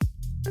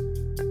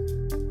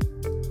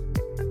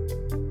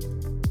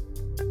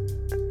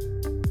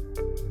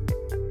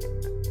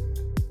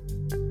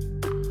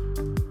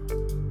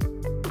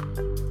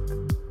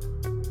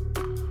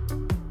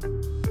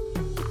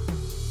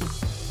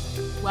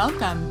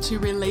Welcome to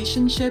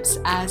Relationships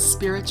as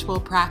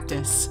Spiritual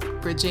Practice,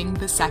 Bridging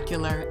the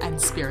Secular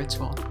and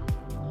Spiritual,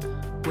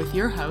 with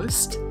your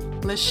host,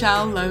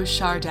 Lachelle Lowe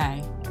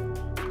Chardet,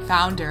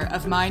 founder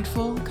of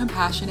Mindful,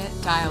 Compassionate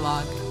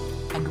Dialogue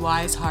and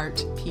Wise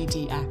Heart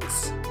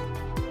PDX.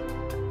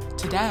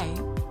 Today,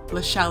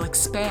 Lachelle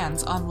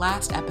expands on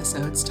last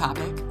episode's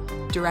topic,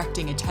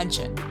 directing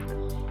attention,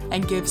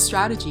 and gives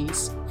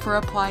strategies for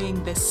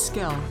applying this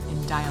skill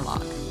in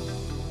dialogue.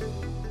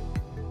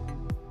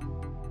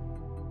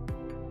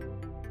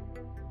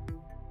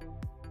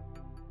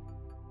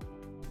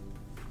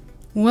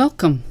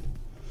 Welcome.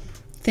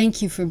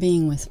 Thank you for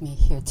being with me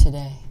here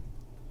today.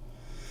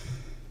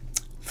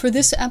 For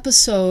this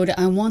episode,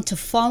 I want to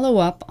follow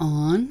up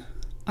on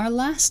our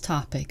last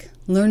topic,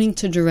 learning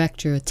to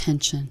direct your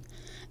attention,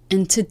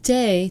 and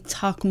today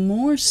talk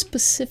more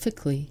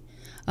specifically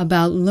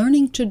about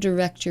learning to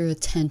direct your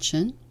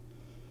attention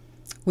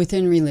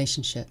within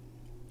relationship.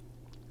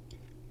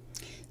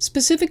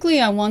 Specifically,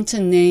 I want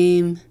to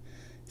name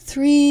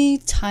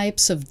 3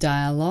 types of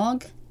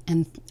dialogue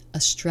and a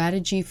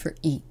strategy for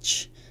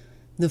each.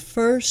 The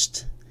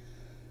first,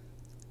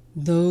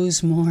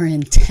 those more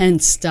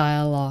intense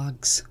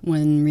dialogues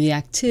when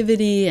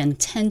reactivity and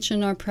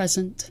tension are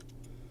present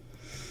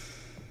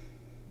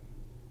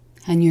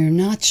and you're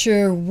not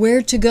sure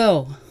where to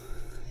go.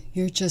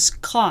 You're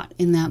just caught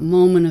in that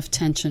moment of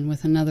tension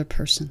with another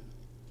person.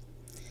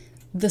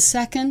 The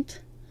second,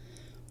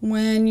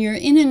 when you're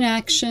in an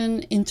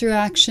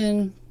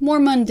interaction more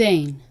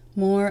mundane,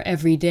 more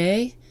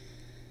everyday,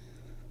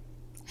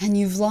 and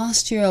you've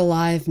lost your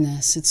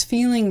aliveness. It's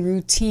feeling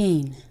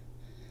routine.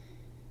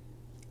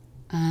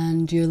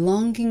 And you're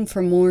longing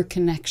for more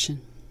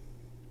connection.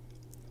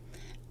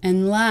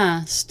 And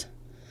last,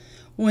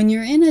 when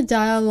you're in a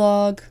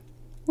dialogue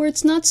where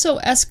it's not so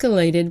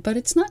escalated, but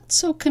it's not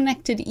so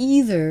connected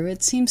either.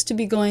 It seems to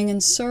be going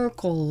in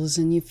circles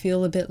and you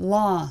feel a bit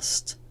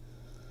lost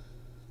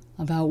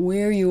about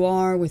where you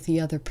are with the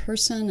other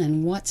person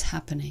and what's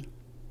happening.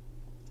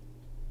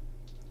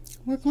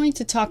 We're going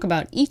to talk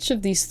about each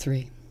of these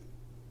 3.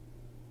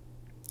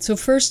 So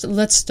first,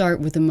 let's start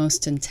with the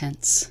most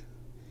intense.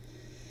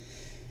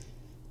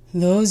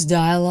 Those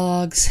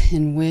dialogues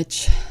in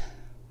which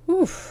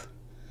you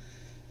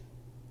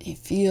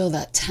feel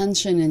that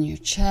tension in your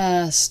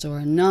chest or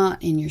a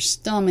knot in your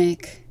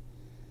stomach.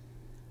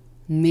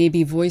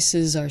 Maybe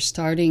voices are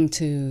starting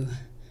to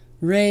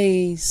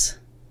raise.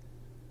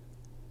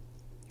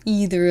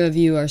 Either of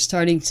you are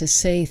starting to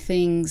say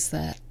things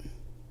that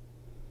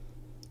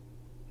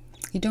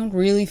you don't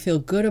really feel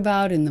good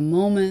about in the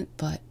moment,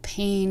 but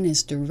pain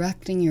is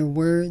directing your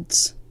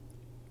words.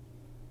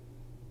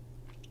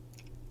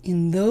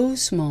 In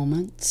those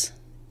moments,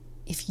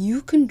 if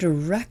you can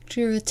direct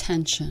your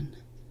attention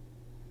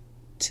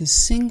to a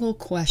single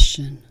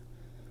question,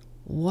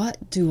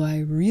 what do I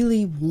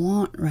really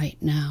want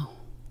right now?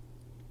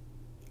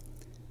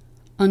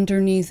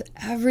 Underneath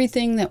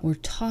everything that we're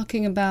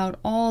talking about,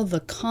 all the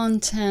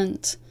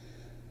content,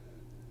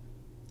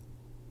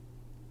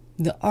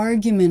 the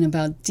argument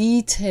about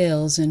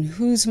details and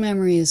whose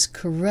memory is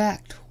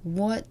correct,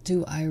 what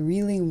do I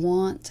really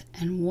want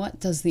and what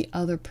does the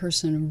other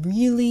person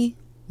really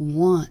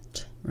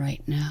want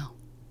right now?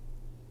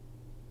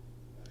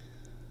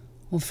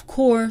 Of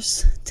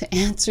course, to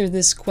answer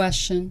this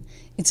question,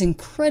 it's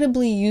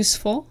incredibly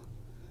useful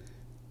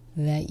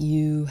that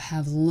you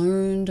have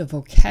learned a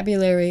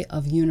vocabulary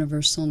of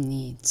universal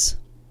needs.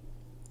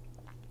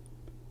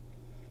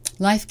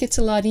 Life gets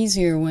a lot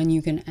easier when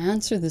you can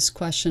answer this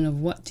question of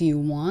what do you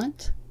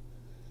want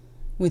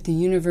with the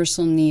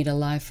universal need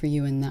alive for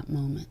you in that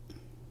moment.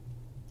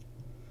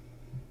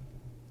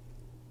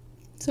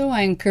 So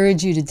I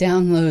encourage you to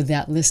download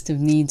that list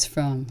of needs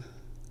from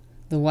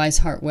the Wise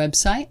Heart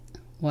website,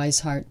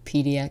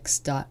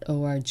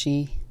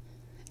 wiseheartpdx.org,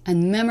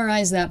 and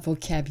memorize that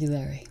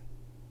vocabulary.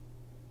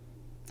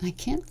 I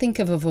can't think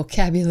of a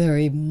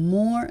vocabulary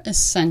more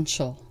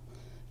essential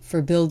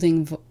for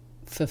building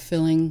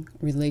fulfilling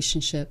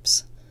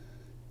relationships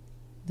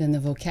than the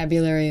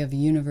vocabulary of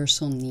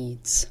universal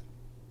needs.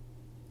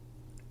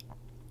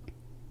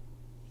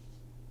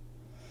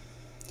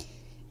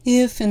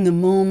 If in the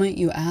moment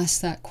you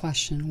ask that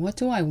question, what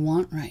do I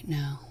want right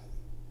now?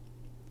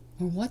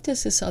 Or what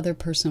does this other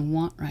person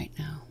want right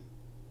now?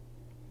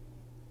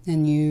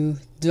 And you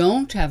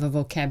don't have a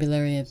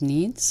vocabulary of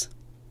needs,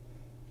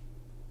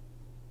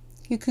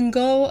 you can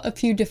go a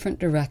few different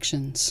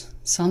directions,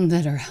 some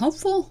that are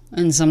helpful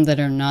and some that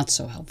are not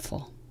so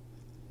helpful.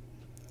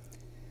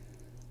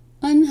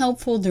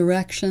 Unhelpful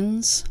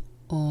directions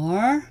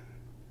are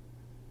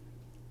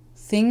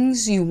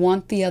things you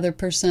want the other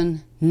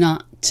person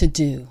not to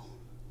do.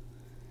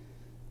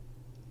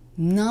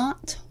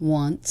 Not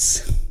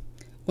wants,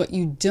 what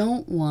you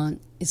don't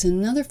want, is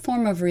another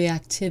form of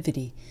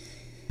reactivity.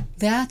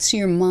 That's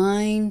your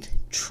mind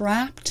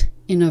trapped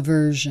in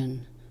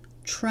aversion,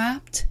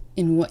 trapped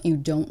in what you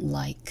don't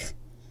like.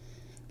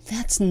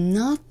 That's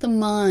not the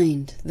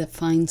mind that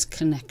finds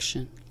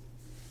connection.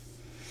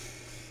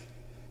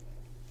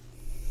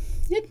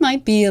 It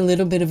might be a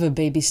little bit of a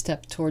baby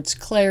step towards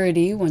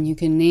clarity when you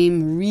can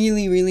name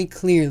really, really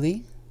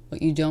clearly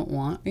what you don't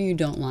want or you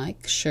don't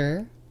like.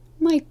 Sure,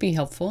 might be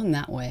helpful in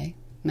that way,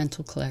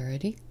 mental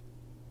clarity.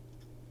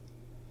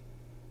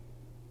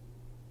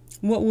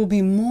 What will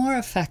be more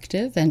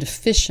effective and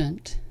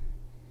efficient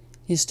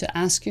is to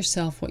ask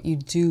yourself what you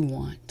do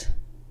want.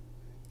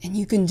 And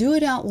you can do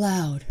it out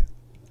loud.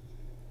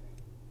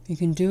 You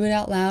can do it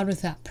out loud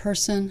with that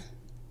person,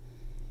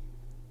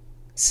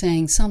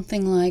 saying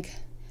something like,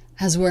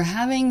 as we're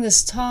having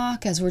this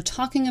talk, as we're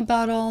talking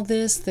about all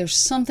this, there's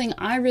something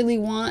I really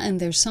want and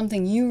there's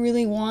something you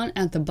really want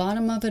at the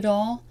bottom of it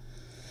all.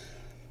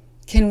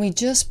 Can we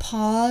just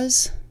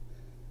pause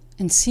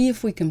and see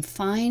if we can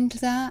find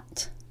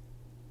that?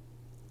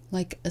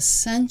 Like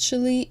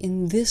essentially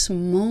in this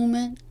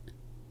moment,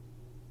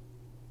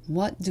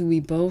 what do we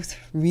both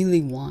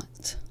really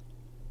want?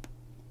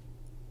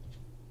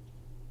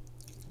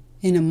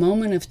 In a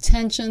moment of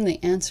tension,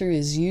 the answer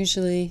is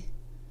usually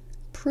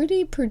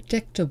pretty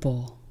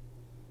predictable.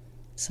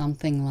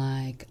 Something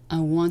like,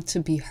 I want to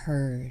be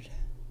heard.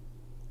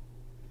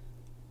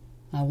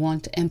 I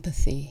want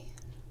empathy.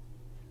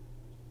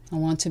 I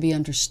want to be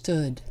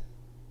understood.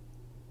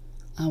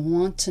 I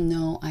want to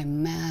know I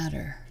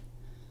matter.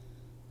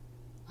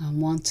 I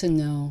want to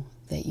know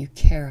that you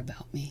care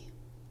about me.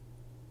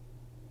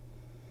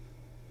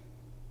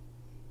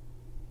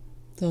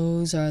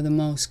 Those are the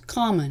most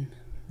common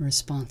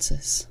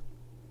responses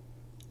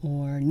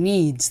or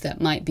needs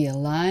that might be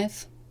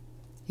alive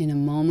in a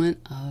moment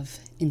of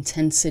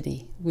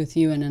intensity with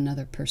you and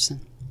another person.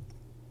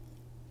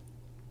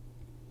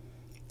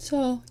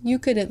 So you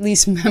could at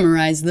least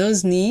memorize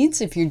those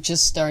needs if you're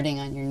just starting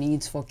on your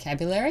needs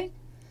vocabulary,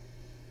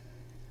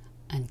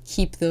 and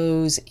keep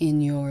those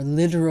in your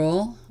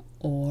literal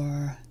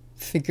or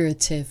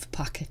figurative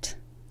pocket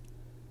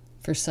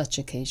for such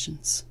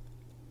occasions.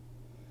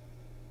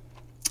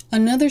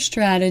 Another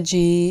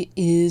strategy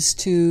is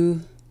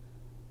to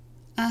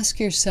ask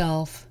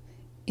yourself,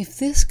 if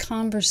this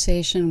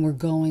conversation were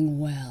going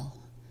well,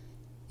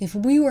 if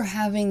we were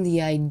having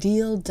the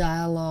ideal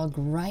dialogue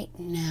right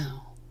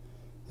now,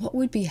 what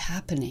would be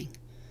happening?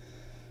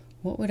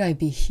 What would I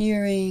be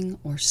hearing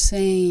or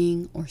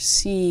saying or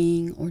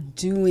seeing or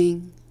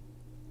doing?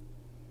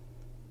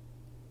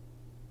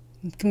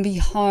 It can be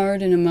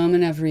hard in a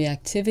moment of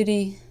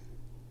reactivity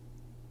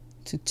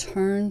to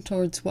turn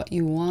towards what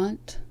you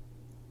want.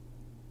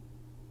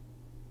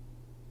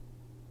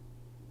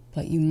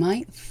 But you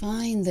might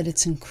find that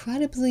it's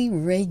incredibly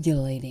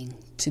regulating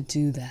to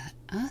do that.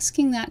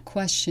 Asking that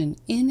question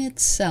in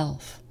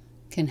itself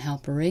can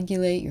help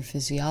regulate your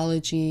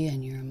physiology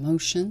and your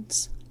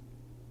emotions.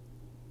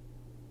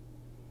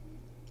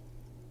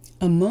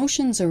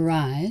 Emotions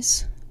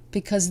arise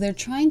because they're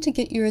trying to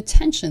get your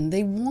attention.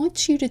 They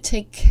want you to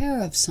take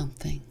care of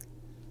something.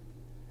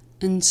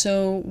 And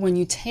so when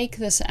you take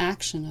this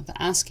action of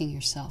asking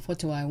yourself, what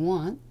do I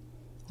want?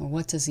 Or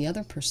what does the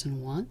other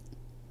person want?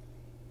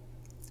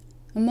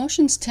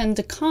 Emotions tend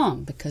to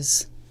calm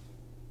because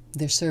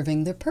they're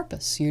serving their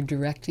purpose. You're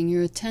directing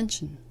your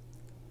attention.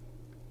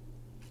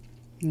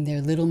 And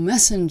they're little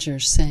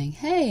messengers saying,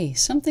 hey,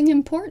 something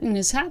important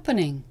is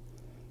happening.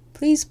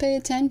 Please pay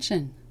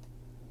attention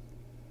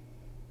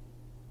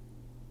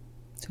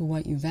to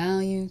what you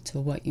value,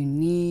 to what you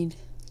need,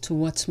 to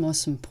what's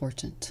most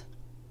important.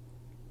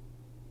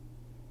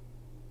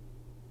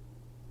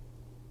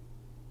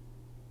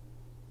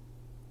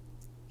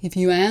 If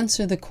you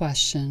answer the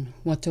question,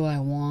 what do I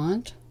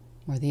want?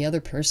 Or the other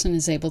person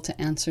is able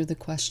to answer the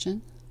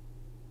question,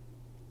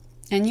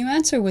 and you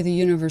answer with a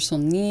universal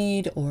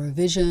need or a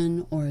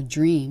vision or a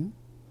dream,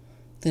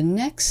 the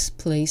next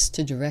place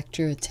to direct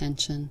your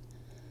attention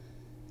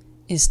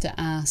is to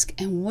ask,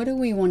 and what do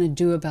we want to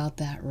do about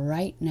that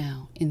right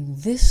now, in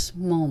this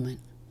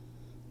moment?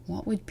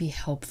 What would be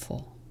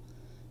helpful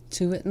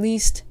to at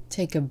least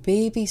take a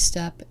baby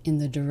step in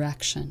the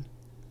direction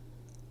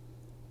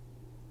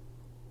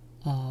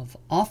of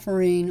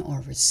offering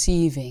or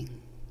receiving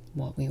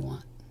what we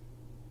want?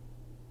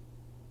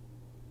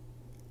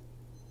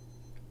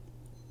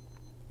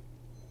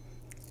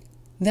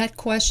 That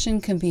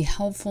question can be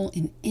helpful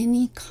in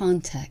any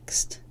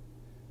context.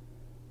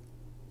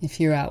 If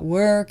you're at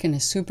work and a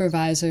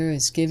supervisor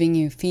is giving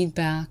you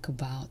feedback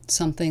about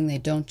something they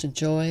don't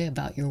enjoy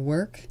about your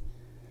work,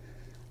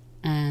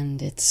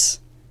 and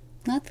it's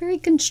not very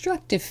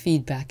constructive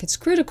feedback, it's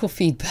critical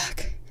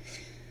feedback,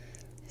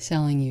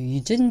 telling you, you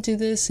didn't do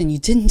this and you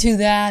didn't do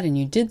that and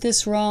you did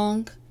this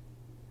wrong,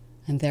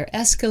 and they're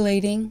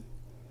escalating,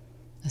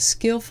 a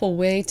skillful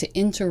way to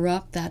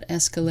interrupt that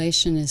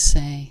escalation is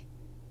say,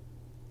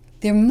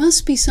 there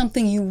must be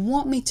something you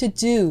want me to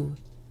do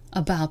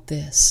about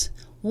this.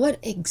 What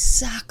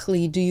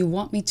exactly do you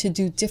want me to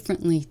do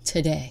differently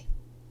today?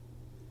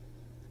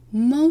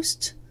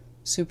 Most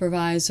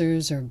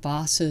supervisors or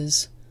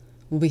bosses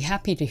will be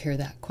happy to hear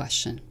that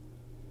question.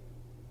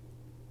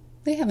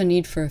 They have a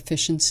need for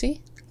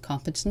efficiency,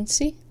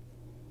 competency,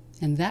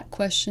 and that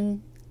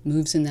question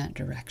moves in that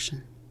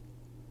direction.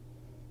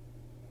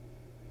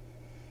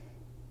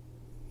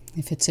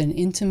 If it's an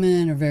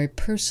intimate or very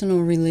personal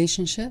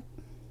relationship,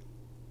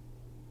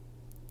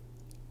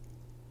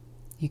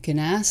 you can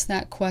ask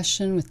that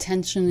question with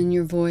tension in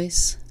your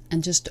voice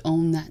and just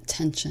own that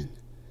tension.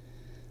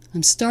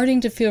 I'm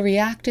starting to feel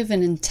reactive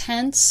and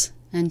intense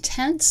and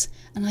tense,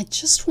 and I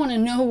just want to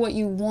know what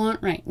you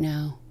want right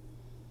now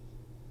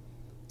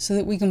so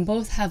that we can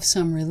both have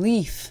some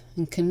relief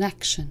and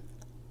connection.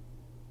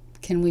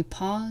 Can we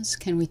pause?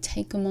 Can we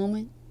take a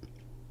moment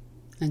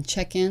and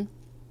check in?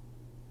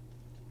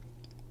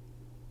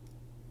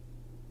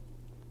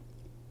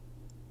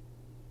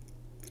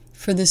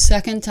 For the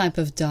second type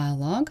of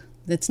dialogue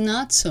that's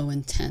not so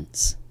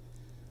intense,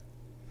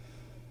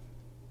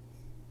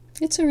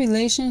 it's a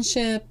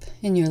relationship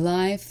in your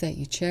life that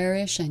you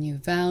cherish and you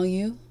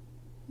value,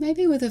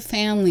 maybe with a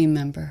family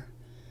member,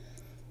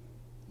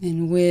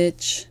 in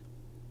which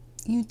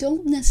you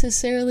don't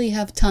necessarily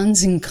have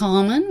tons in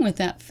common with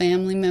that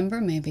family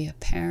member, maybe a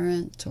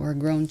parent or a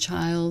grown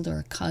child or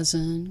a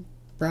cousin,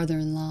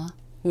 brother-in-law,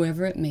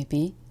 whoever it may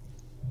be.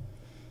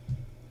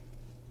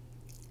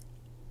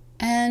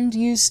 And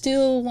you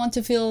still want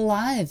to feel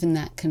alive in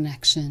that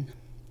connection.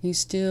 You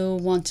still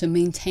want to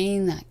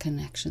maintain that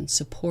connection,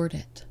 support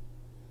it.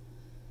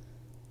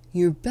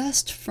 Your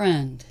best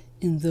friend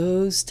in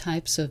those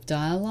types of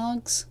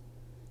dialogues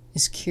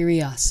is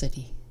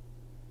curiosity.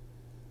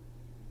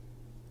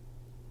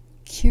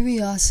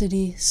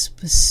 Curiosity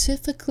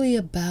specifically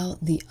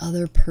about the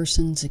other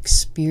person's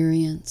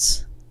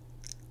experience,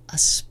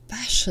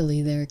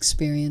 especially their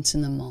experience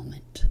in the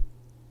moment.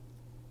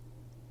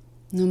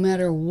 No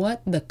matter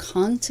what the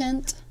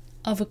content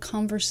of a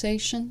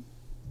conversation,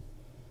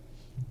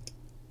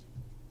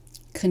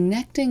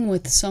 connecting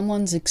with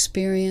someone's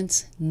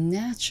experience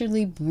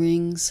naturally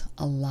brings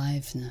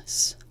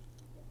aliveness.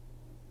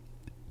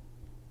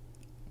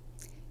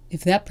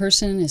 If that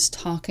person is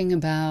talking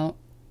about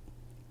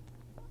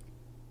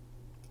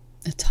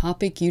a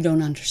topic you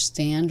don't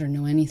understand or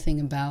know anything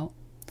about,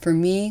 for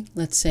me,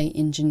 let's say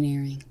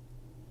engineering.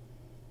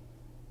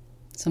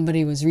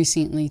 Somebody was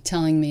recently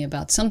telling me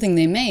about something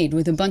they made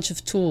with a bunch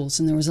of tools,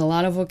 and there was a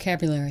lot of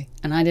vocabulary,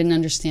 and I didn't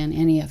understand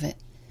any of it.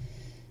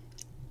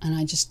 And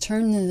I just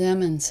turned to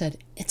them and said,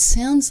 "It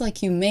sounds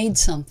like you made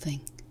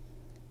something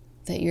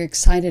that you're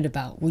excited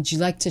about. Would you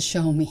like to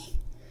show me?"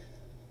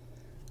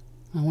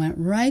 I went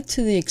right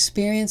to the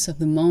experience of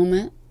the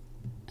moment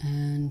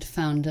and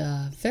found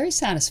a very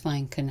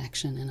satisfying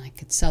connection, and I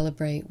could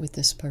celebrate with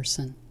this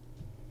person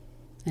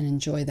and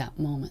enjoy that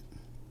moment.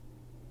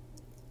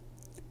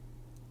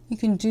 You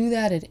can do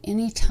that at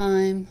any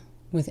time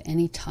with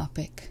any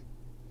topic.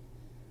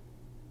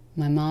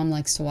 My mom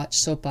likes to watch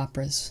soap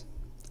operas,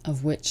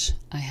 of which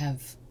I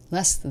have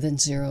less than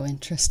zero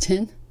interest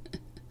in.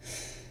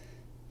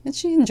 And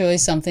she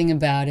enjoys something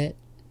about it.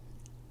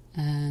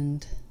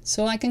 And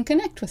so I can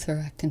connect with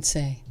her. I can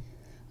say,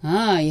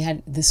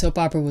 the soap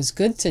opera was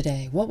good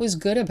today. What was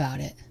good about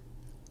it?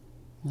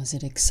 Was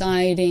it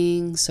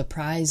exciting,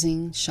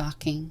 surprising,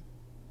 shocking?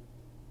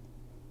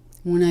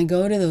 When I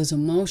go to those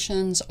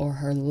emotions or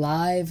her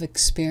live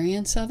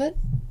experience of it,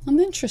 I'm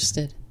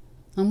interested.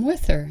 I'm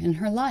with her in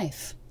her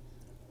life.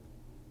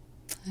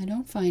 I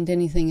don't find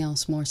anything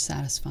else more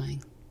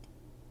satisfying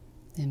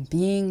than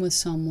being with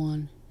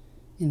someone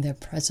in their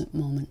present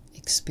moment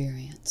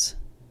experience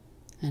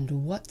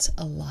and what's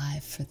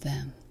alive for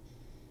them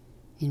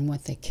in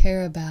what they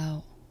care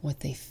about, what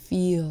they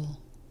feel,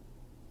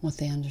 what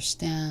they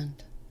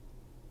understand.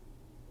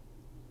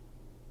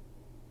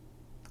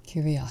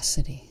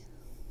 Curiosity.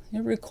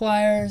 It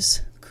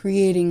requires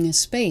creating a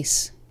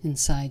space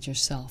inside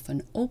yourself,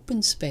 an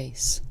open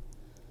space,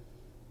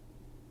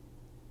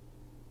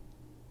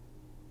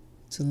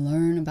 to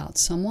learn about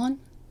someone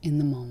in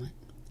the moment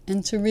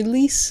and to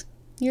release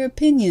your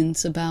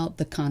opinions about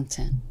the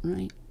content,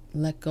 right?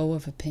 Let go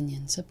of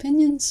opinions.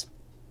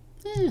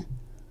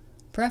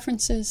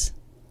 Preferences,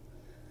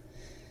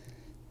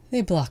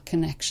 they block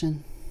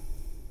connection.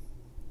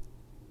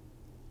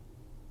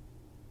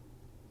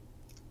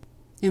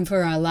 And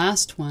for our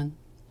last one,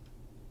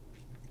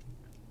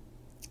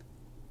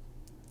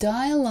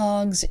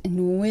 dialogues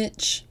in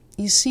which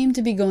you seem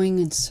to be going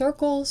in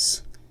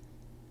circles.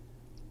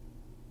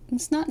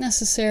 It's not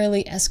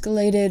necessarily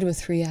escalated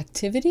with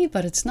reactivity,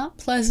 but it's not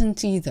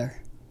pleasant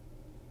either.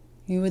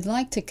 You would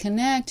like to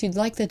connect, you'd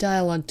like the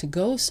dialogue to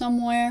go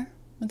somewhere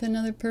with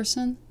another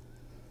person,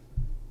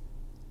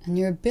 and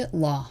you're a bit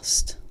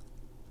lost.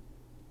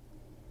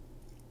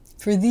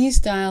 For these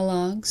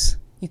dialogues,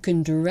 you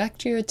can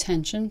direct your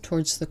attention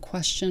towards the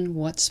question,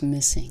 what's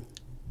missing?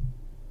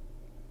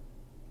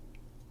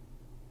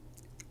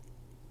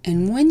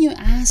 And when you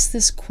ask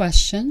this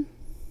question,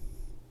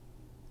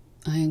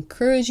 I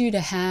encourage you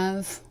to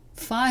have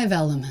 5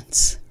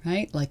 elements,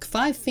 right? Like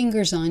 5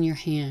 fingers on your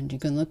hand. You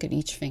can look at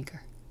each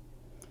finger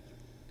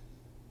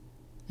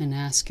and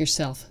ask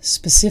yourself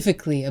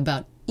specifically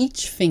about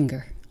each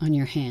finger on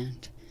your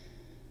hand.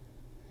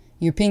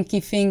 Your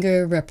pinky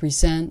finger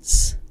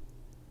represents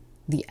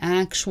the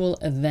actual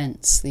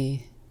events,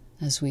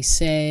 as we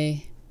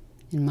say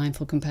in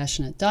mindful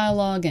compassionate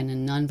dialogue and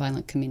in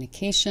nonviolent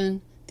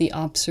communication, the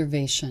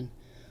observation.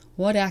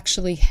 What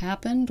actually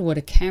happened, what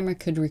a camera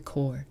could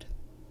record.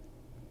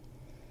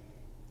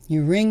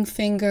 Your ring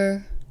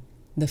finger,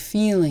 the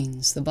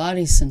feelings, the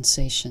body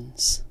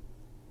sensations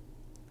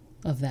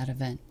of that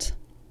event.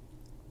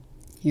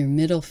 Your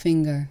middle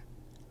finger,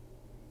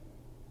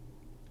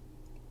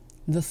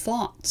 the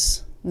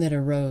thoughts that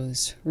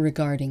arose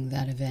regarding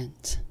that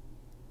event.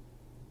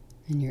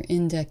 And your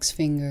index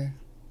finger,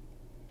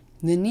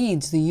 the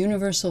needs, the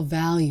universal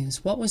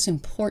values, what was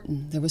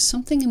important. There was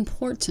something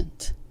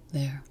important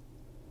there.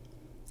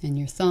 And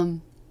your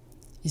thumb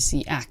is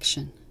the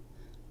action.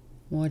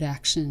 What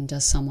action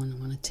does someone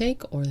want to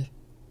take or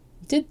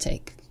did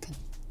take,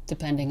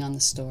 depending on the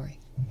story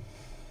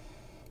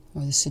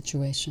or the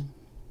situation.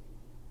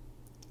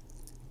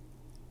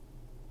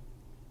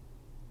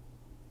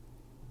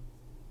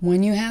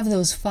 When you have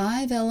those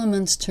 5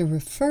 elements to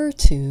refer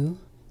to,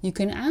 you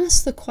can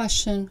ask the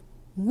question,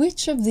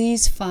 which of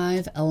these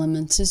 5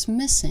 elements is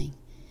missing?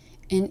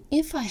 And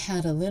if I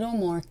had a little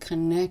more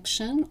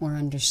connection or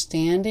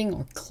understanding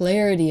or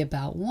clarity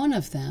about one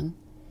of them,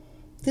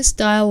 this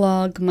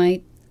dialogue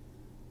might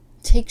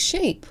take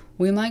shape.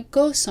 We might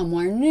go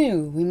somewhere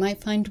new. We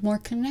might find more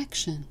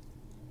connection.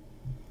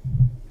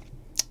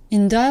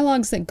 In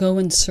dialogues that go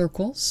in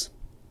circles,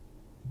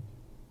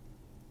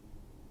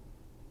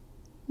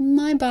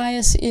 my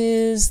bias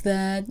is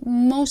that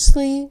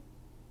mostly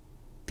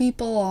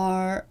people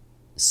are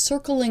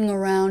circling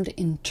around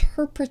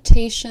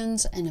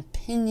interpretations and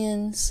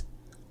opinions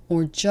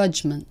or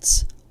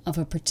judgments of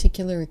a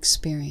particular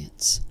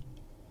experience.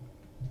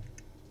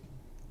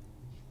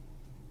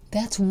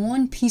 That's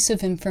one piece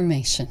of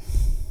information.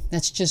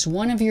 That's just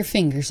one of your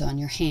fingers on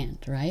your hand,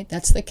 right?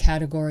 That's the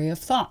category of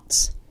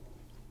thoughts.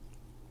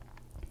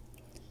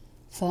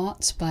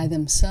 Thoughts by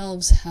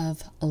themselves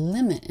have a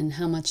limit in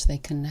how much they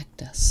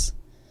connect us.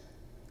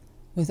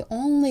 With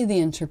only the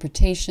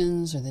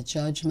interpretations or the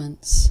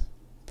judgments,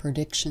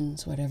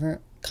 predictions,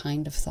 whatever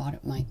kind of thought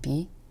it might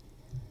be,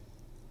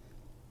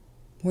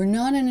 we're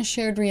not in a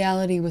shared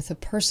reality with a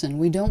person.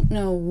 We don't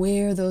know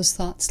where those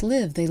thoughts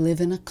live. They live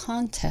in a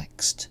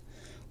context,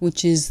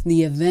 which is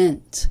the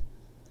event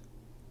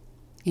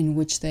in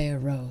which they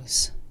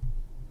arose.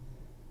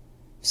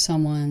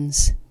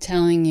 Someone's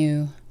telling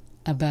you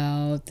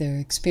about their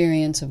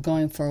experience of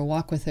going for a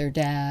walk with their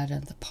dad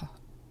at the park.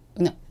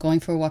 No, going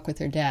for a walk with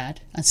their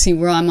dad. Let's see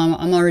where I'm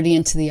already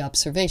into the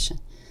observation.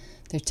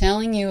 They're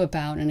telling you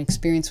about an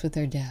experience with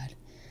their dad.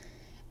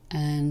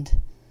 And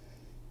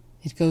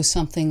it goes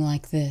something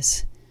like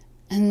this.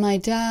 And my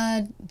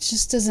dad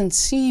just doesn't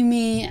see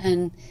me,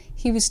 and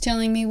he was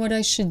telling me what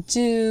I should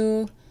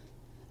do.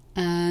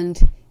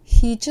 And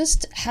he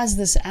just has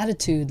this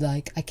attitude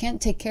like, I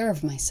can't take care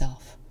of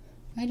myself.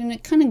 Right? And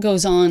it kind of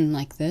goes on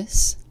like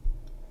this.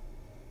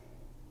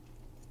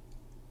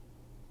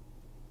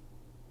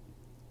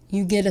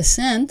 You get a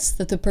sense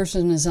that the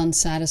person is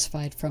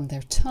unsatisfied from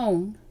their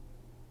tone,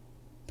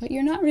 but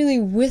you're not really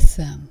with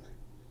them.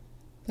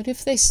 But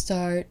if they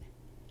start,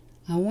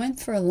 I went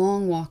for a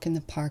long walk in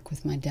the park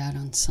with my dad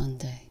on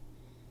Sunday.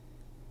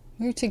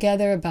 We were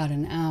together about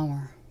an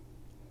hour.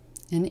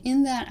 And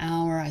in that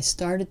hour, I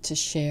started to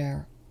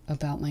share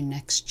about my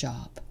next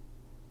job.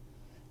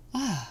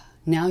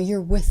 Now you're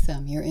with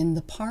them. You're in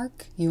the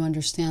park. You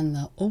understand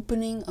the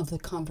opening of the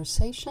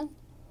conversation.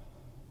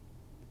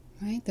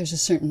 Right? There's a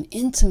certain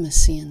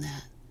intimacy in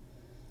that.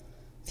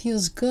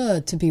 Feels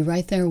good to be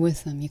right there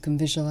with them. You can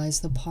visualize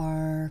the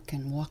park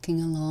and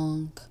walking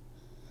along.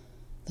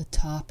 The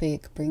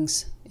topic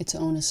brings its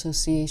own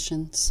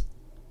associations.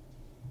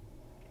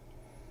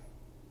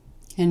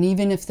 And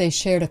even if they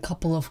shared a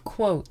couple of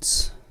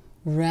quotes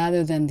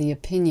rather than the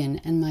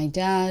opinion, and my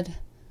dad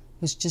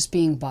was just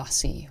being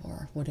bossy,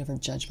 or whatever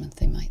judgment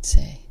they might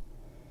say,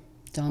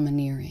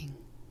 domineering.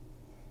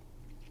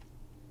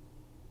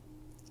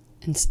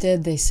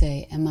 Instead they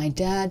say, and my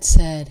dad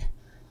said,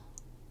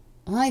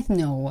 I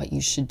know what you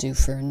should do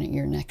for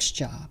your next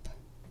job.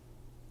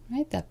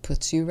 Right? That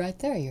puts you right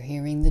there. You're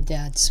hearing the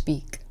dad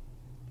speak.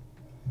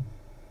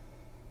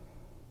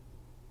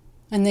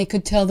 And they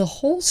could tell the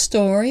whole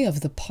story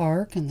of the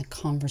park and the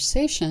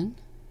conversation.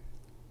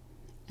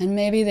 And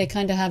maybe they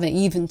kind of have an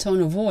even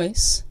tone of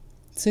voice.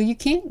 So you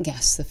can't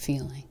guess the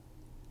feeling.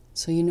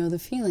 So you know the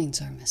feelings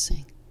are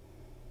missing.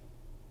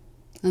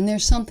 And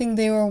there's something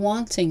they were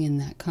wanting in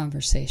that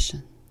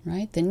conversation,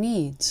 right? The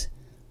needs.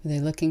 Are they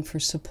looking for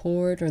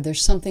support? Or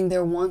there's something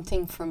they're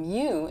wanting from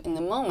you in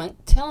the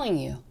moment, telling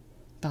you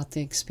about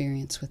the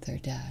experience with their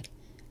dad.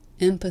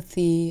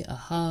 Empathy, a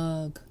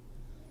hug.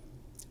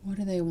 What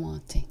are they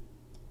wanting?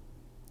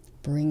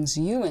 Brings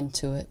you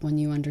into it when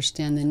you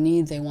understand the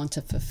need they want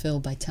to fulfill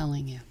by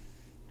telling you.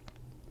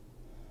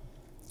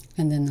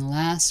 And then the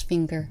last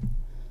finger,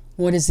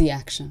 what is the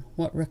action?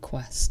 What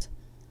request?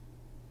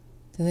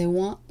 Do they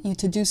want you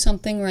to do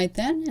something right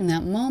then, in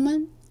that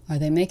moment? Are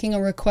they making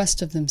a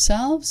request of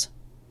themselves?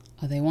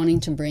 Are they wanting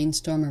to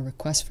brainstorm a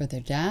request for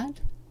their dad?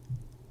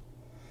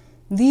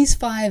 These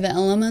 5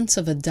 elements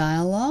of a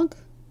dialogue,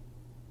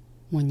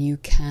 when you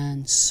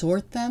can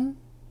sort them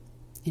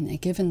in a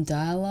given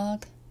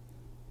dialogue,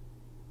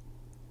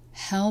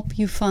 help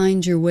you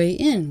find your way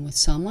in with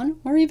someone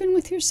or even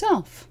with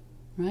yourself,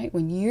 right?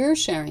 When you're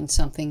sharing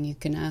something, you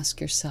can ask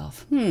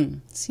yourself,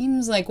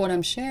 seems like what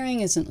I'm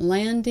sharing isn't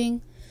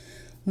landing.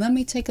 Let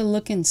me take a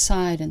look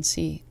inside and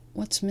see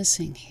what's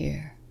missing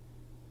here.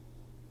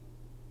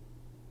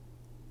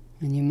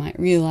 And you might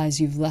realize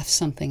you've left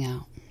something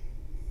out.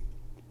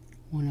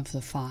 One of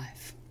the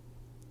 5.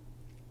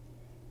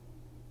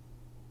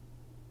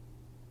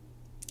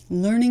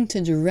 Learning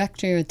to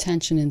direct your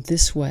attention in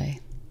this way,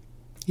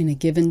 in a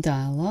given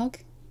dialogue,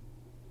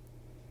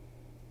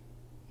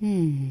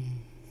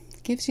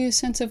 gives you a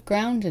sense of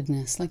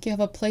groundedness, like you have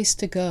a place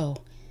to go,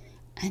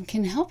 and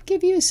can help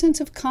give you a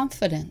sense of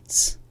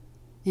confidence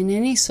in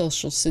any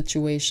social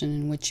situation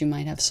in which you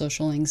might have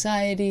social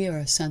anxiety or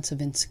a sense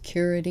of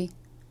insecurity.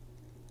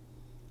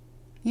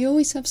 You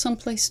always have some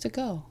place to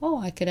go.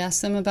 I could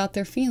ask them about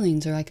their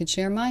feelings, or I could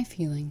share my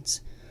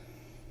feelings.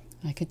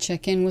 I could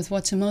check in with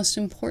what's most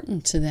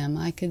important to them.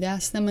 I could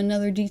ask them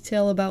another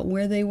detail about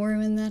where they were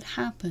when that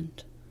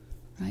happened,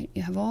 right?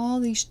 You have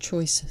all these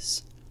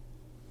choices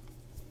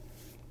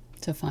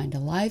to find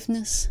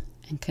aliveness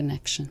and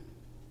connection.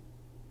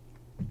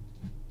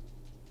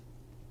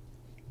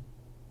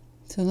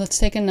 So let's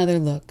take another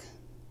look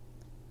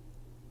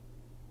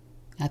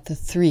at the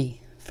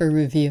 3 for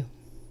review.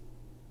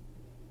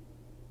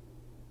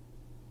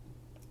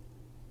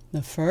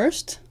 The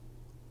first,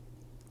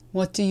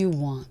 what do you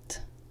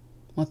want?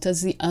 What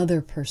does the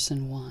other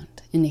person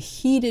want? In a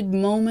heated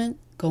moment,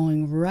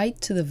 going right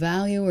to the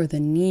value or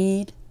the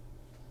need.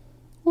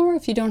 Or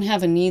if you don't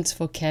have a needs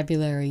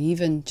vocabulary,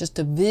 even just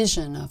a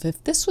vision of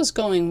if this was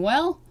going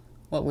well,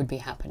 what would be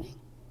happening?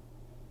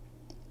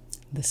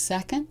 The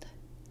second,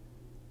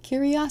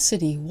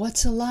 curiosity.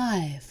 What's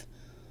alive?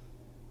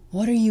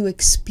 What are you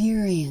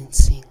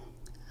experiencing?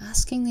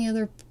 Asking the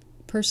other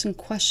person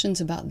questions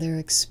about their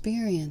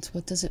experience.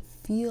 What does it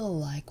feel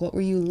like? What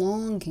were you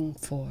longing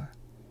for?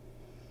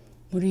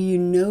 What are you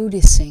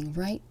noticing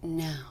right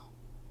now?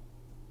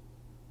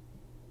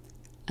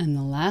 And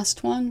the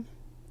last one,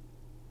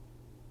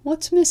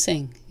 what's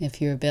missing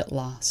if you're a bit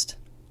lost?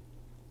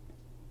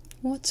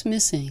 What's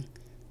missing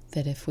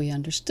that if we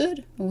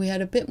understood, or we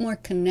had a bit more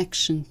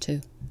connection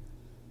to,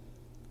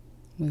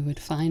 we would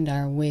find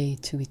our way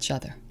to each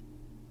other?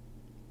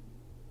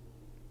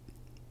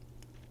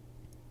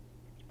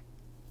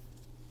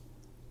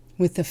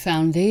 With the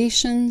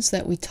foundations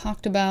that we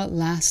talked about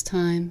last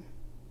time,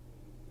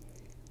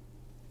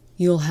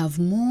 you'll have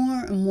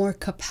more and more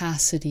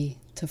capacity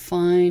to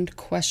find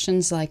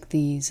questions like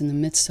these in the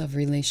midst of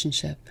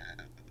relationship.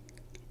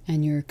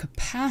 And your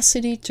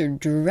capacity to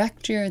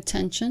direct your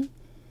attention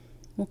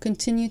will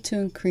continue to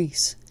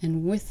increase.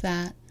 And with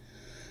that,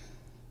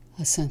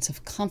 a sense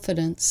of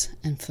confidence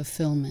and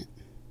fulfillment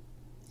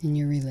in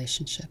your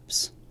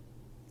relationships.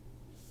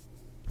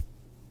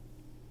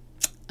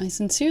 I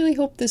sincerely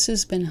hope this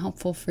has been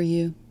helpful for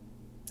you.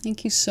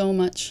 Thank you so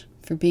much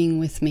for being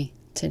with me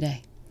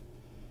today.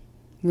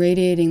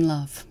 Radiating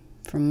love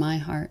from my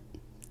heart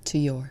to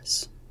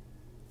yours.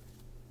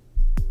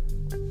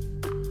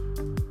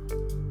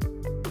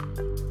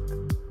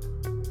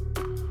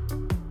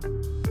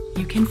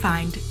 You can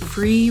find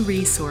free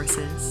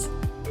resources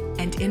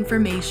and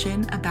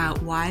information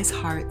about Wise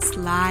Heart's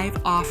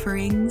live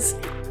offerings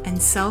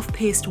and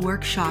self-paced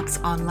workshops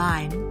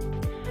online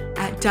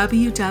at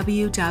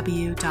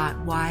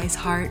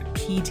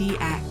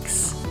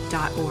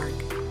www.wiseheartpdx.org.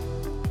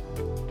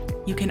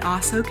 You can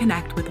also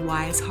connect with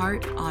Wise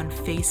Heart on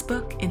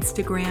Facebook,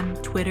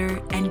 Instagram,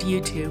 Twitter, and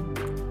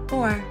YouTube,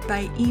 or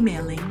by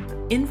emailing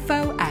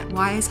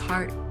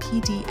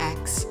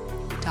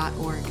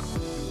info@wiseheartpdx.org.